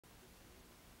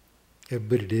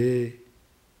Every day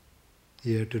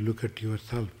you have to look at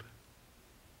yourself,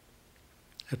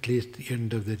 at least the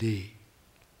end of the day.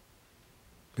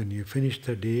 When you finish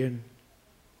the day and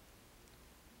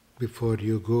before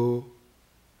you go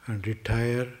and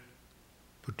retire,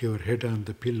 put your head on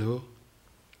the pillow,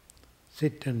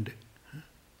 sit and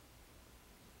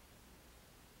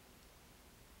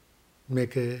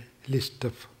make a list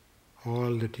of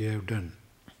all that you have done.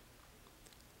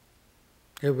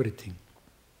 Everything.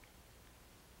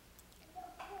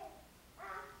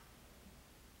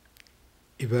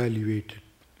 Evaluated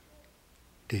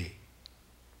day.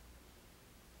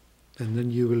 And then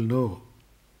you will know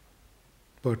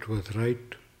what was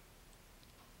right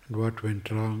and what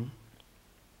went wrong.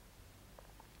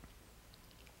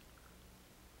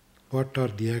 What are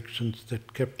the actions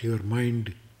that kept your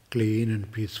mind clean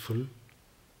and peaceful?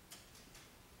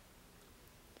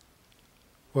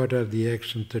 What are the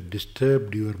actions that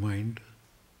disturbed your mind?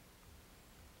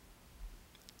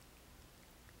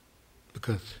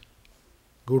 Because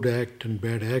good act and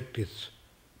bad act is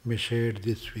measured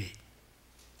this way.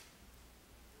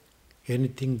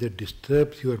 Anything that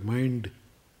disturbs your mind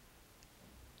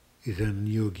is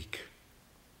un-yogic.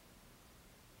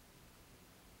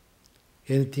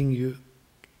 Anything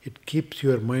it keeps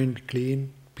your mind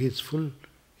clean, peaceful,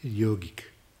 is yogic.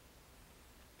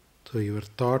 So your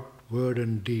thought, word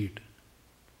and deed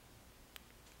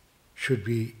should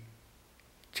be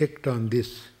checked on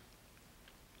this.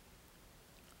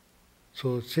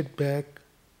 So sit back,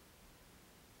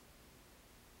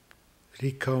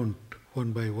 recount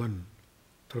one by one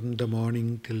from the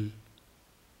morning till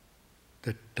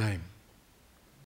that time.